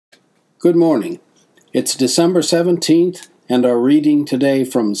Good morning. It's December 17th, and our reading today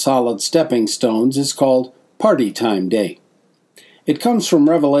from Solid Stepping Stones is called Party Time Day. It comes from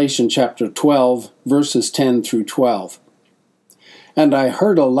Revelation chapter 12, verses 10 through 12. And I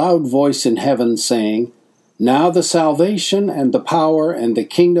heard a loud voice in heaven saying, Now the salvation and the power and the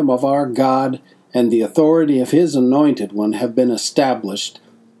kingdom of our God and the authority of his anointed one have been established,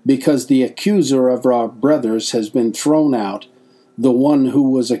 because the accuser of our brothers has been thrown out, the one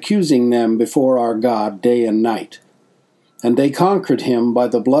who was accusing them before our God day and night. And they conquered him by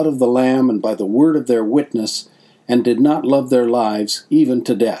the blood of the Lamb and by the word of their witness, and did not love their lives even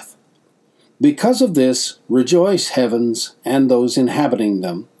to death. Because of this, rejoice, heavens, and those inhabiting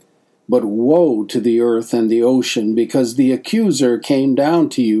them. But woe to the earth and the ocean, because the accuser came down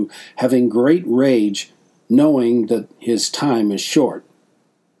to you, having great rage, knowing that his time is short.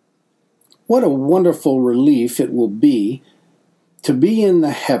 What a wonderful relief it will be to be in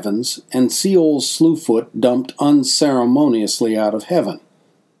the heavens and see old Slewfoot dumped unceremoniously out of heaven.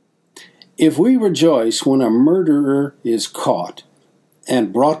 If we rejoice when a murderer is caught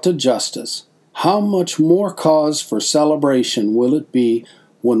and brought to justice, how much more cause for celebration will it be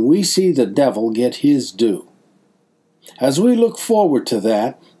when we see the devil get his due? As we look forward to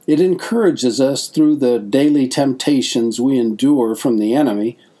that, it encourages us through the daily temptations we endure from the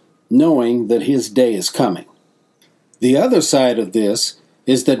enemy, knowing that his day is coming. The other side of this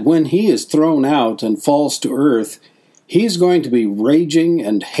is that when he is thrown out and falls to earth, he's going to be raging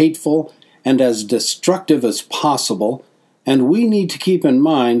and hateful and as destructive as possible, and we need to keep in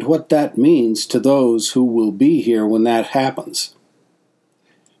mind what that means to those who will be here when that happens.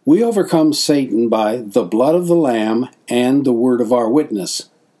 We overcome Satan by the blood of the Lamb and the word of our witness.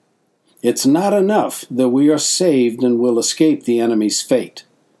 It's not enough that we are saved and will escape the enemy's fate.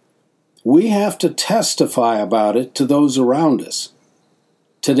 We have to testify about it to those around us.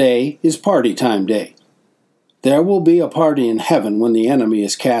 Today is Party Time Day. There will be a party in heaven when the enemy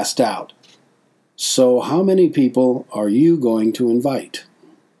is cast out. So how many people are you going to invite?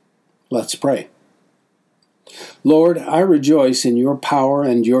 Let's pray. Lord, I rejoice in your power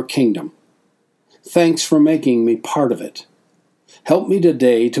and your kingdom. Thanks for making me part of it. Help me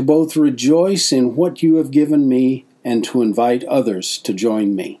today to both rejoice in what you have given me and to invite others to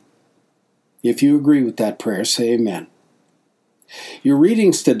join me. If you agree with that prayer, say amen. Your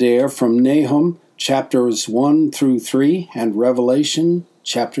readings today are from Nahum chapters 1 through 3 and Revelation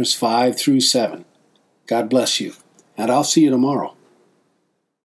chapters 5 through 7. God bless you, and I'll see you tomorrow.